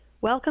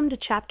Welcome to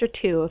Chapter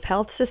 2 of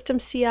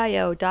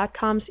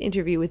HealthSystemCIO.com's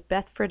interview with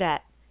Beth Fredette,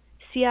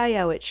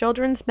 CIO at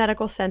Children's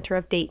Medical Center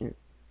of Dayton.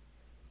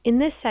 In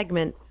this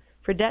segment,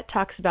 Fredette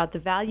talks about the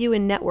value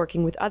in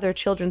networking with other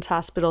children's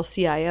hospital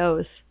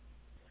CIOs,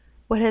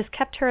 what has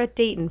kept her at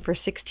Dayton for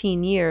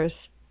 16 years,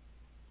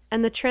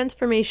 and the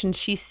transformation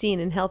she's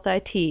seen in health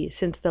IT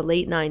since the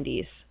late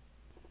 90s.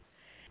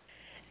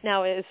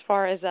 Now, as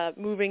far as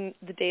moving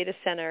the data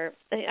center,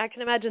 I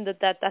can imagine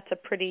that's a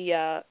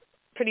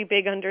pretty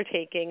big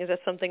undertaking. Is that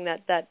something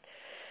that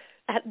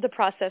had the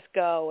process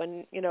go?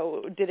 And,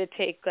 did it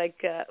take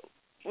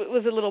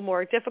was it a little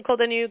more difficult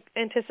than you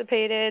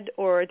anticipated,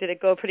 or did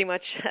it go pretty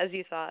much as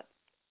you thought?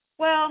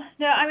 Well,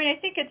 no, I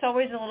think it's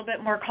always a little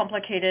bit more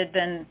complicated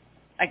than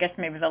I guess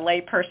maybe the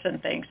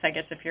layperson thinks. I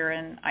guess if you're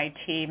in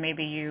IT,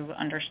 maybe you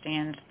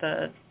understand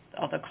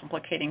all the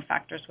complicating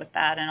factors with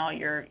that and all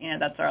your,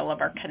 that's all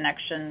of our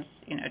connections,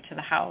 to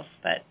the house.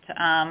 But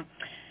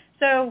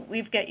so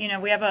we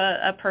have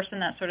a person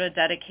that's sort of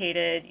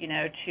dedicated,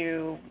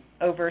 to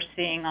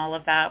overseeing all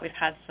of that. We've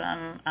had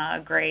some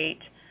great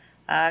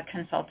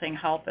consulting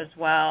help as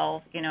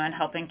well, and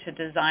helping to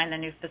design the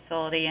new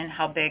facility and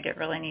how big it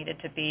really needed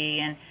to be.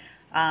 And,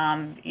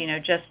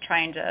 just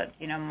trying to,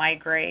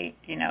 migrate,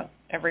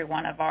 every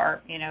one of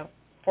our,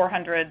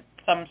 400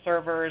 some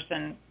servers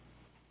and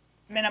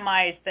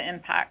minimize the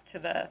impact to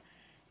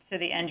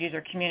the end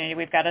user community.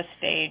 We've got to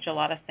stage a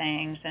lot of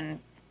things and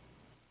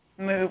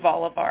move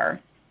all of our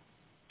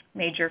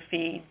major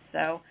feeds.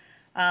 So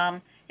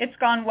it's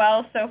gone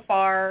well so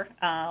far,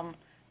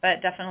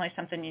 but definitely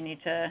something you need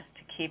to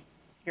keep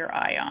your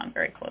eye on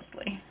very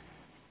closely.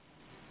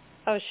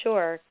 Oh,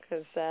 sure,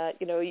 because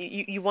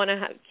you want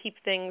to keep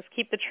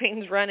the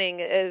trains running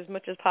as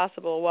much as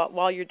possible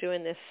while you're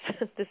doing this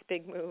this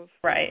big move.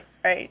 Right.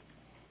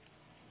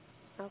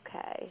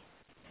 Okay.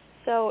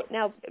 So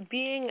now,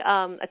 being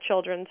a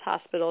children's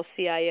hospital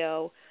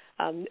CIO,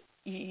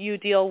 you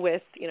deal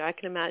with, I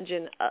can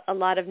imagine a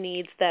lot of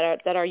needs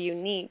that are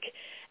unique,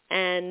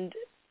 and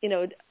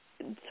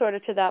sort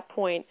of to that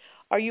point,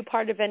 are you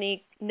part of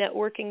any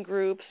networking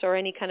groups or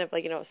any kind of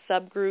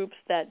subgroups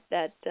that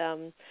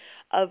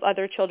of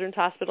other children's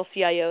hospital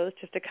CIOs,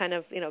 just to kind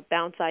of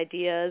bounce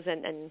ideas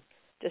and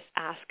just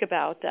ask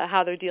about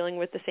how they're dealing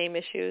with the same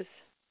issues?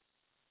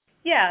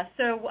 Yeah,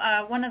 so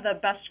one of the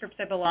best groups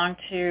I belong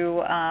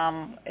to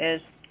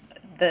is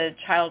the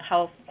Child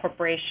Health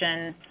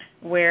Corporation,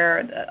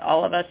 where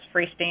all of us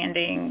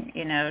freestanding,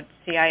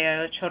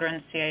 CIOs,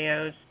 children's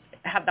CIOs,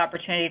 have the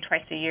opportunity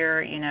twice a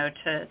year,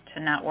 to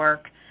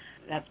network.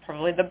 That's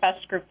probably the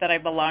best group that I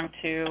belong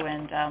to,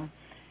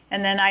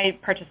 and then I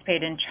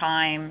participate in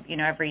CHIME,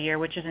 every year,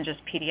 which isn't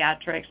just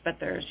pediatrics, but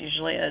there's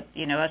usually a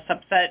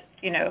subset,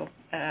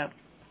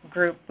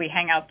 group. We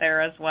hang out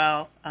there as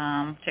well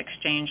to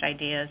exchange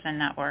ideas and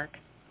network.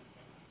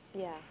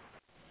 Yeah.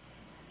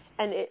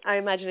 And I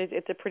imagine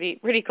it's a pretty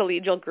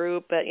collegial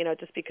group, but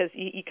just because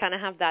you kind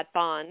of have that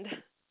bond.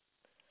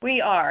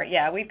 We are,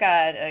 yeah. We've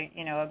got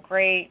a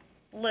great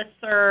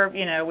listserv.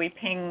 We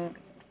ping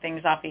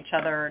things off each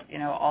other,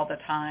 all the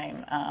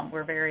time.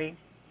 We're very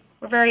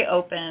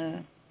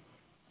open,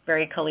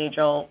 very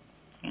collegial.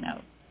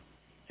 It's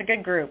a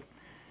good group.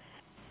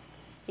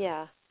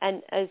 Yeah.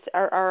 And as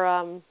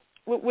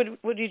what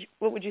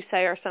would you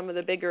say are some of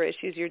the bigger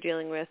issues you're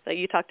dealing with?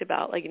 You talked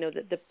about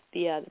the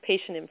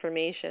patient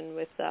information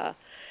with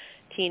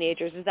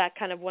teenagers. Is that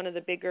kind of one of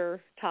the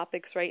bigger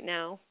topics right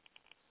now?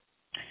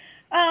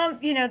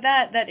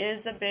 That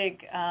is a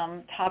big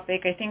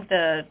topic. I think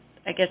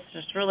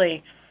just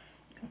really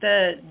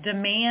the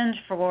demand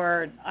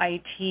for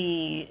IT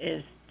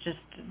is just,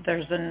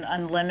 there's an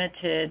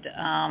unlimited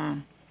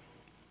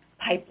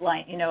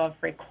pipeline, of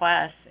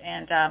requests,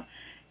 and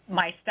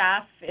my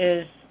staff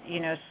is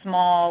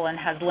small and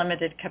has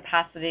limited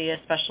capacity,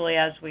 especially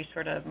as we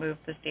sort of move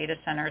this data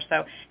center.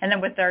 So, and then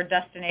with our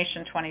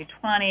Destination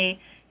 2020,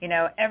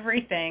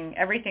 everything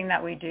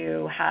that we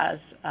do has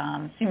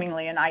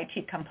seemingly an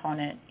IT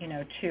component,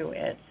 to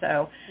it.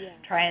 So,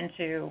 trying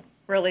to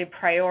really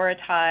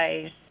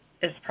prioritize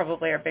is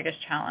probably our biggest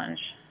challenge.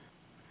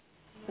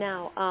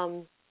 Now,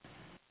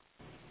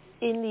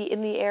 in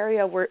the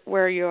area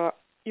where you're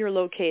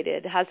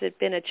located, has it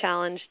been a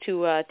challenge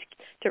to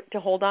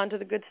hold on to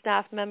the good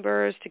staff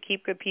members, to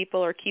keep good people,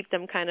 or keep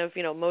them kind of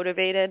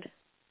motivated?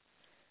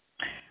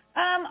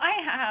 I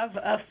have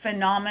a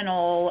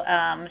phenomenal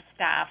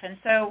staff, and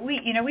so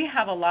we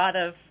have a lot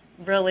of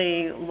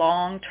really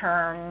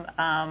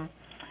long-term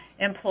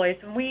employees.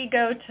 When we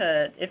go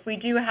to, if we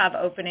do have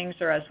openings,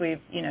 or as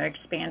we've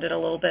expanded a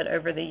little bit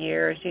over the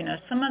years,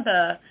 some of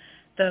the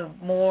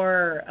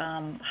more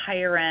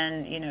higher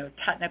end,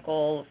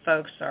 technical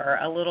folks are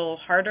a little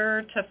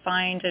harder to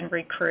find and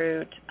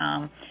recruit.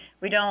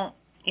 We don't,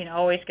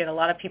 always get a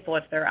lot of people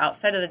if they're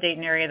outside of the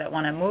Dayton area that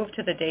want to move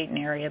to the Dayton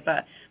area,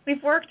 but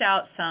we've worked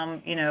out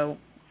some,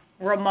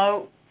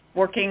 remote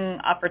working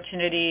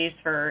opportunities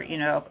for,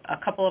 a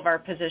couple of our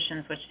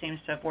positions, which seems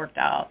to have worked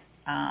out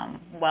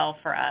well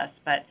for us.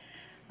 But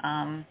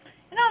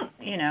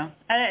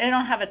I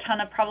don't have a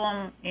ton of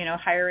problem,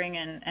 hiring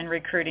and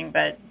recruiting,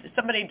 but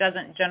somebody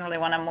doesn't generally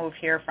want to move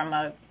here from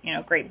a,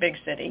 great big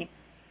city.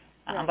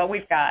 Right. But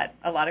we've got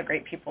a lot of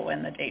great people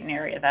in the Dayton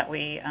area that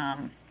we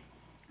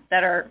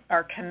that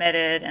are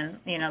committed and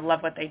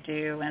love what they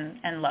do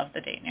and love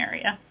the Dayton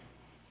area.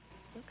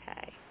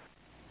 Okay.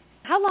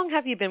 How long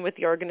have you been with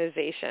the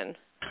organization?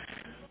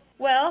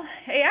 Well,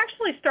 I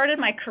actually started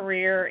my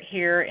career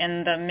here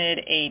in the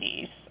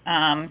mid-'80s.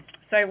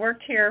 So I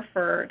worked here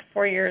for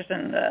 4 years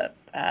a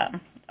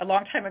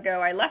long time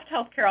ago. I left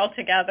healthcare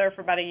altogether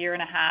for about a year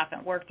and a half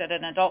and worked at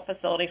an adult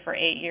facility for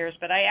 8 years.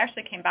 But I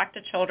actually came back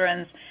to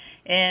children's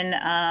in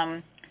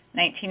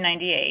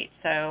 1998.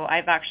 So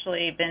I've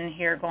actually been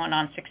here going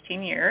on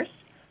 16 years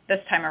this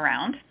time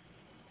around.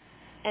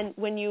 And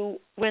when you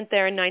went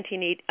there in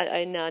 98,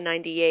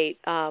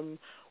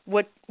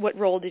 what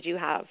role did you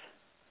have?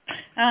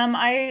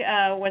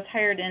 I was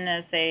hired in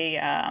as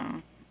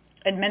a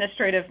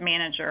administrative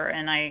manager,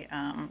 and I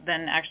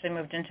then actually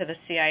moved into the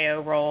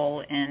CIO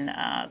role in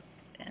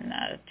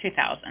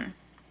 2000.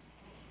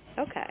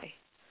 Okay,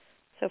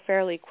 so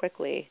fairly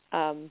quickly.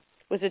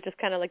 Was it just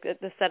kind of like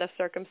the set of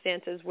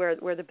circumstances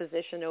where the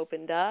position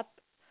opened up?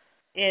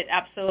 It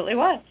absolutely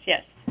was,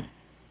 yes.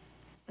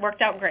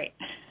 Worked out great.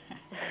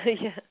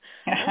 Yeah.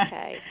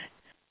 Okay.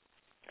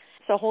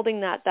 So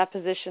holding that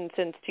position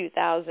since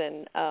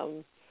 2000,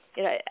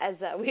 as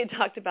we had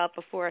talked about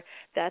before,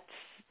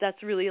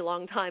 that's really a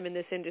long time in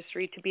this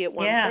industry to be at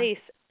one place.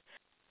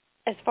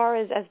 As far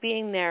as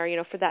being there,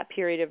 for that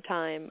period of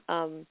time,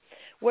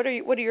 what are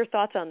your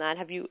thoughts on that?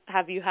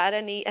 Have you had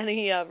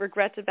any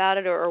regrets about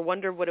it, or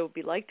wonder what it would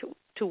be like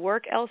to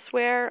work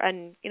elsewhere,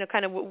 and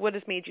kind of what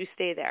has made you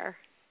stay there?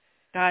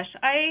 Gosh,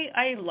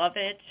 I love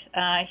it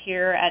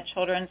here at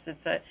Children's.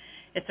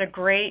 It's a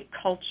great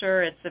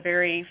culture. It's a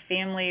very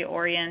family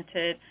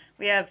oriented.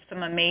 We have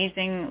some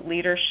amazing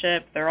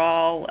leadership. They're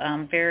all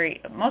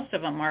most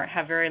of them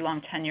have very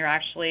long tenure.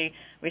 Actually,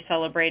 we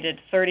celebrated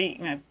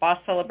 30. Boss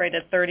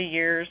celebrated 30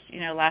 years.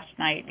 Last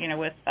night.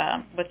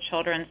 With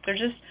Children's, they're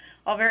just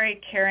all very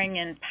caring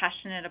and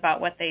passionate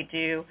about what they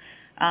do.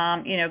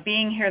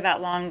 Being here that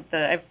long,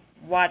 I've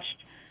watched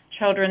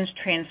Children's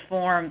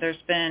transform.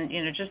 There's been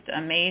just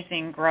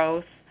amazing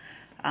growth.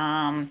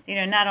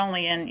 Not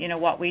only in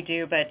what we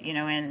do, but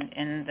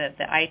in the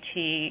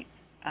IT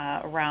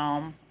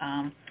realm.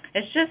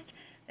 It's just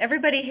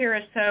everybody here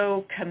is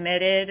so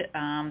committed.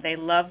 They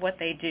love what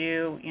they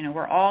do.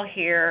 We're all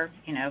here,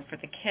 for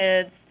the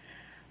kids.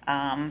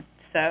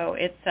 So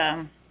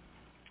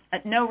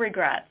it's no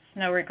regrets.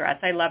 No regrets.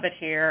 I love it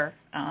here,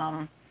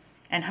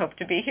 and hope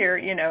to be here,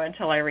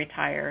 until I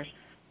retire.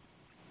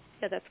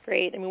 Yeah, that's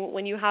great. I mean,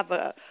 when you have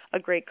a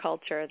great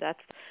culture,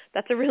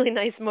 that's a really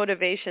nice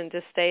motivation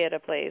to stay at a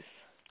place.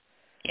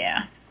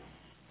 Yeah.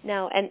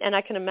 Now, and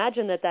I can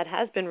imagine that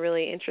has been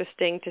really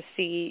interesting to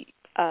see,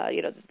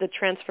 the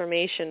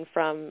transformation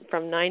from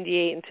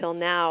 98 until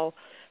now,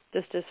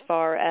 just as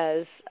far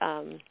as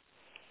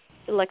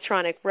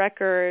electronic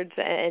records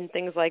and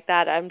things like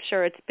that. I'm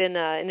sure it's been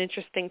an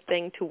interesting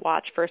thing to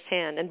watch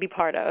firsthand and be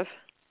part of.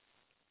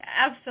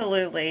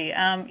 Absolutely.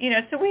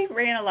 So we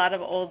ran a lot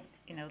of old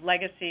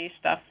legacy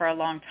stuff for a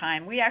long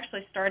time. We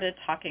actually started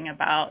talking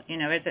about,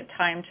 is it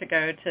time to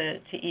go to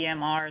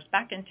EMRs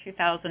back in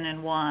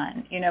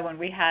 2001, when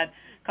we had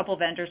a couple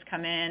vendors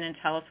come in and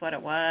tell us what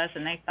it was,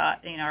 and they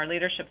thought, our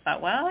leadership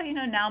thought, well,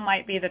 now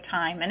might be the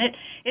time. And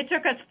it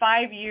took us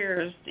 5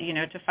 years,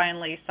 to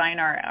finally sign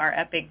our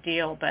Epic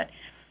deal, but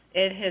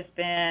it has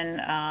been,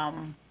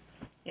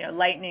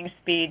 lightning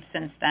speed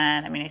since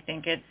then. I mean, I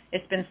think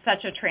it's been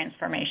such a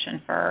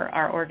transformation for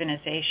our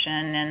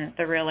organization, and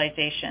the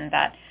realization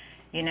that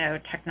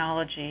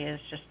technology is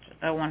just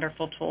a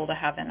wonderful tool to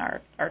have in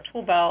our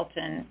tool belt,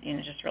 and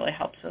just really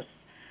helps us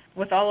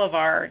with all of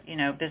our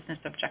business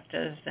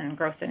objectives and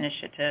growth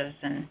initiatives,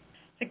 and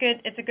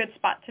it's a good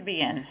spot to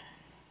be in.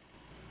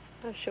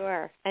 Oh,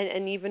 sure.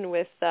 And even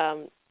with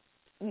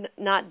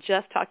not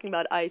just talking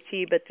about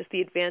IT, but just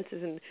the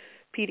advances in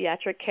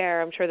pediatric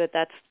care, I'm sure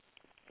that's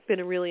been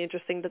a really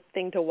interesting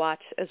thing to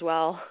watch as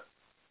well.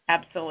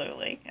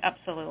 Absolutely,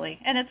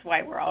 and it's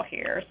why we're all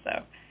here.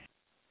 So.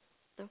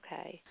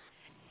 Okay.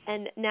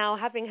 And now,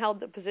 having held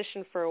the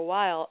position for a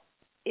while,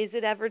 is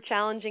it ever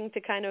challenging to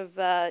kind of,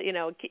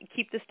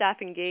 keep the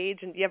staff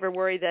engaged? And do you ever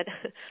worry that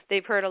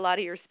they've heard a lot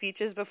of your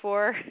speeches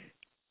before?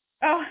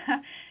 Oh,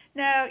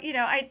 no.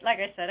 Like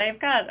I said,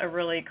 I've got a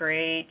really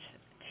great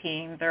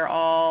team. They're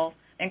all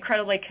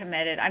incredibly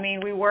committed. I mean,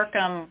 we work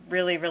them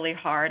really, really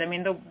hard. I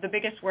mean, the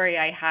biggest worry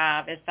I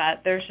have is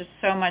that there's just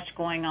so much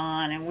going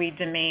on, and we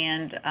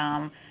demand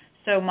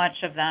so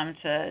much of them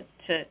to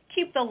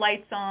keep the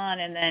lights on,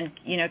 and then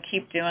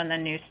keep doing the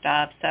new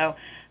stuff. So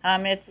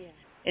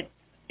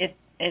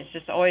it's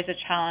just always a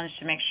challenge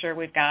to make sure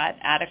we've got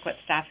adequate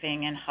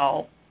staffing and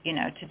help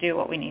to do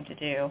what we need to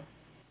do.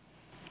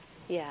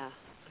 Yeah,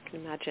 I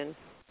can imagine.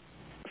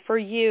 For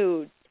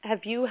you,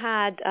 have you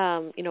had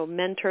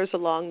mentors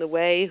along the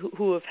way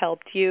who have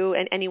helped you,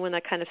 and anyone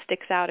that kind of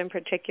sticks out in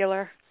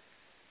particular?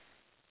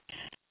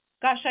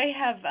 Gosh,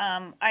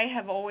 I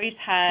have always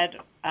had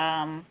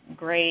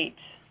great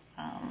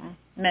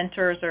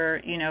mentors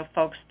or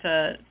folks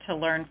to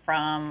learn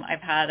from.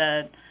 I've had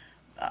a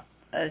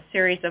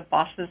series of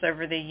bosses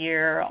over the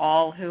year,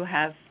 all who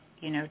have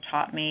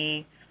taught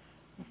me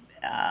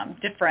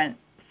different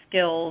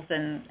skills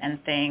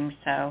and things.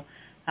 So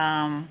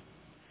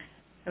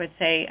I would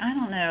say, I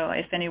don't know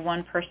if any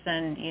one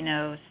person,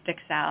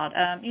 sticks out.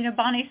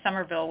 Bonnie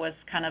Somerville was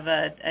kind of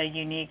a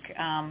unique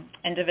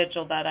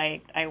individual that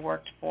I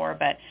worked for,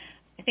 but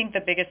I think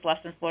the biggest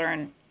lessons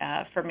learned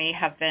for me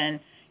have been,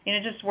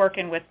 just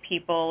working with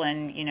people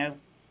and,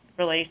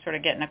 really sort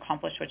of getting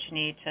accomplished what you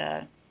need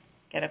to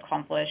get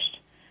accomplished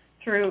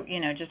through,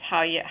 just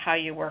how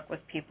you work with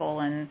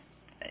people and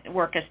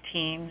work as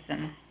teams.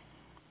 And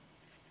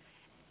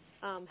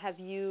have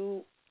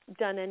you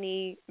done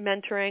any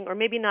mentoring, or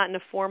maybe not in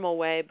a formal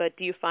way, but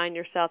do you find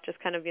yourself just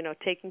kind of,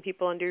 taking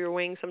people under your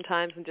wing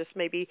sometimes and just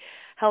maybe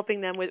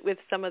helping them with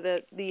some of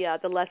the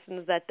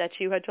lessons that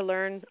you had to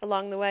learn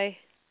along the way?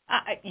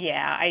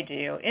 Yeah, I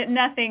do.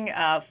 Nothing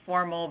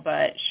formal,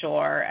 but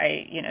sure.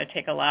 I,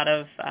 take a lot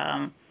of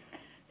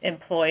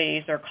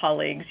employees or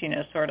colleagues,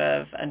 sort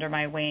of under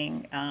my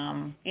wing.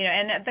 And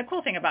the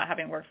cool thing about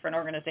having worked for an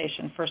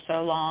organization for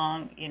so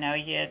long,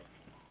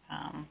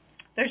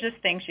 there's just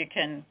things you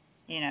can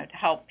to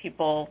help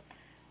people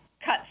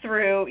cut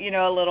through,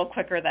 a little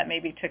quicker that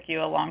maybe took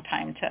you a long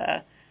time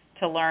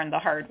to learn the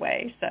hard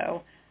way.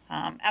 So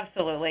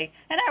absolutely.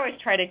 And I always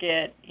try to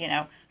get,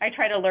 I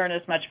try to learn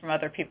as much from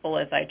other people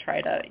as I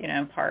try to,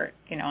 impart,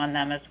 on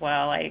them as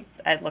well. I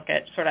look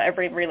at sort of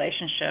every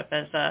relationship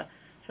as a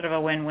sort of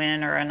a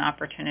win-win or an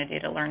opportunity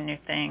to learn new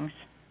things.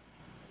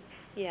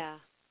 Yeah.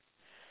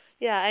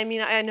 Yeah, I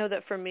mean, I know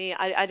that for me,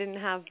 I didn't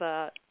have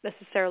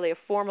necessarily a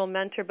formal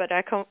mentor, but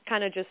I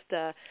kind of just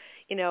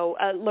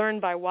learn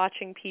by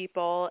watching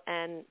people,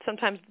 and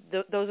sometimes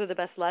those are the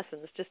best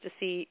lessons, just to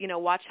see,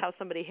 watch how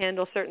somebody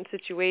handles certain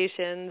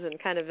situations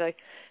and kind of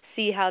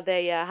see how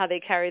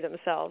they carry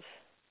themselves.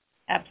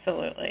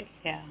 Absolutely,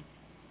 yeah.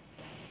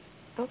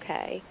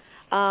 Okay.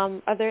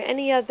 Are there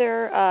any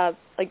other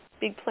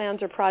big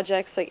plans or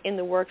projects in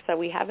the works that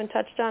we haven't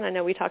touched on? I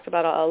know we talked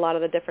about a lot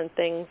of the different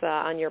things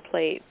on your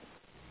plate.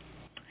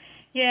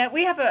 Yeah,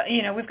 we have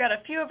we've got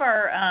a few of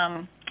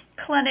our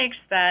clinics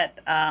that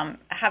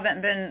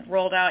haven't been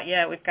rolled out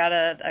yet. We've got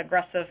an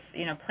aggressive,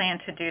 plan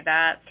to do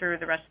that through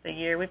the rest of the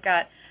year. We've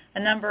got a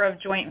number of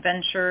joint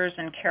ventures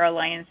and care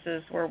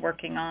alliances we're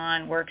working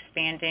on. We're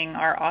expanding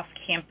our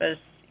off-campus,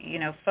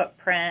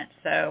 footprint.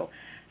 So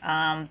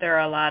there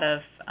are a lot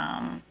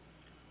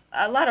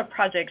of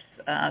projects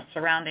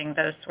surrounding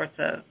those sorts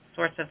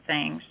of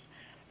things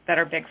that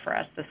are big for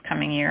us this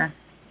coming year.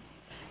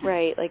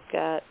 Right,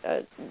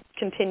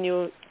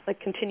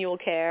 continual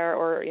care,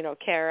 or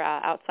care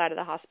outside of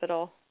the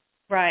hospital.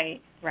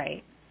 Right.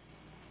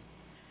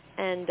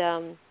 And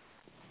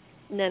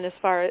then as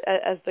far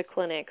as the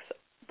clinics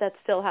that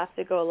still have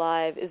to go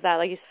live, is that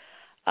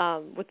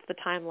what's the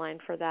timeline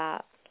for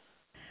that?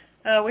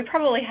 We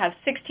probably have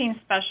 16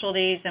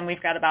 specialties, and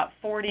we've got about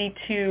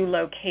 42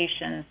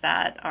 locations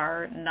that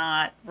are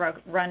not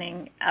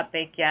running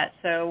Epic yet.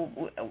 So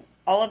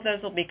all of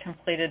those will be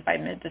completed by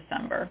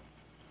mid-December.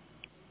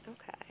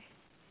 Okay.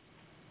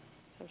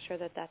 I'm sure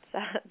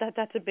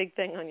that's a big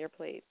thing on your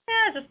plate.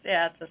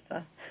 It's just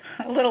a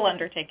little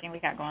undertaking we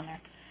got going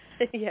there.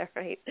 Yeah,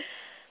 right.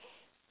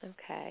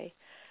 Okay.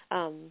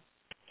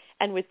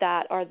 And with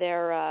that, are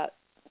there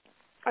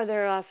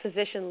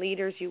physician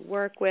leaders you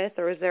work with,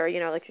 or is there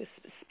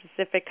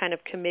specific kind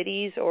of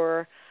committees,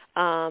 or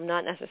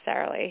not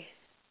necessarily?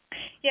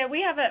 Yeah,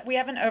 we have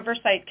an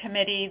oversight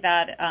committee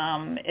that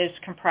is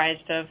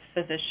comprised of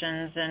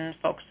physicians and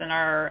folks in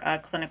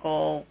our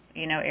clinical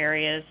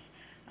areas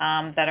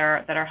that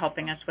are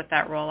helping us with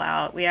that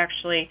rollout. We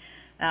actually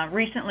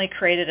recently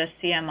created a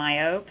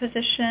CMIO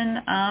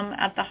position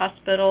at the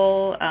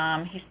hospital.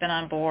 He's been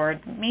on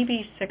board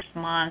maybe 6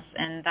 months,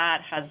 and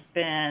that has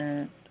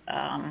been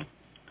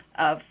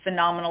a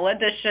phenomenal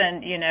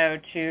addition,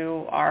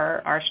 to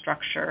our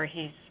structure.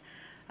 He's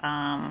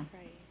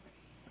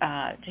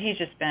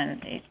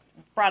he's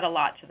brought a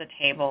lot to the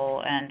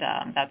table, and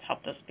that's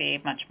helped us be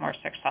much more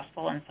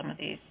successful in some of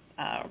these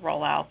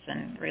rollouts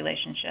and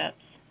relationships.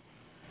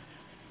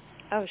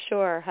 Oh,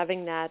 sure.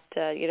 Having that,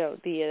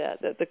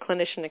 the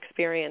clinician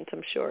experience,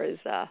 I'm sure, is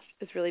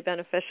really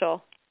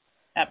beneficial.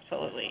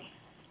 Absolutely.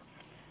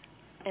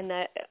 And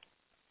that,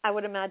 I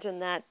would imagine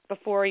that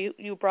before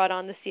you brought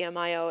on the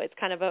CMIO, it's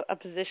kind of a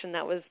position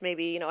that was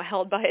maybe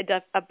held by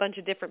a bunch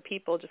of different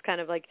people, just kind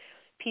of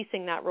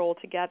piecing that role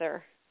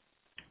together.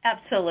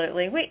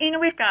 Absolutely.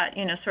 We've got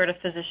sort of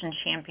physician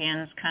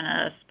champions kind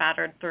of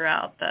spattered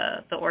throughout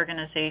the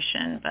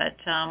organization, but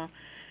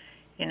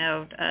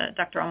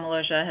Dr.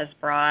 Omaloja has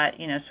brought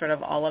sort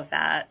of all of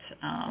that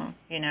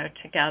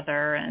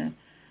together, and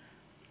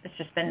it's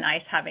just been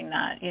nice having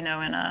that in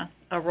a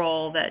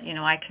role that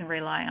I can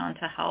rely on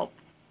to help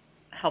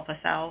us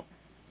out.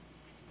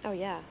 Oh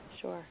yeah,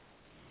 sure.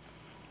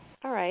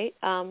 All right.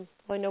 Well,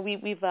 I know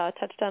we've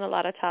touched on a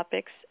lot of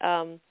topics.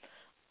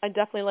 I'd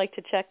definitely like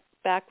to check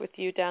back with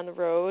you down the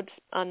road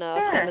on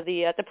Sure. some of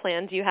the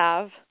plans you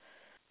have.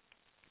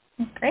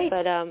 Great.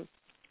 But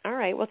all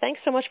right. Well, thanks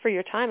so much for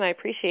your time. I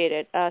appreciate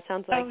it.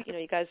 Sounds like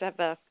you guys have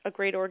a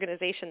great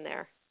organization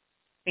there.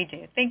 We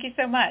do. Thank you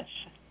so much.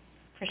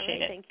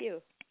 Appreciate it. Thank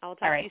you. I'll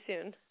talk to you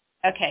soon.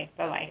 Okay.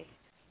 Bye-bye.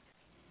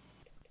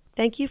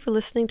 Thank you for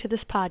listening to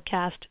this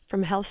podcast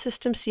from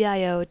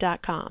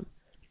healthsystemcio.com.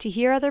 To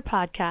hear other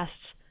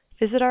podcasts,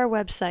 visit our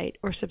website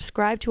or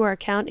subscribe to our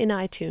account in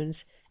iTunes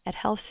at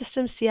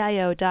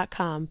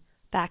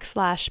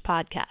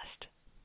healthsystemcio.com/podcast.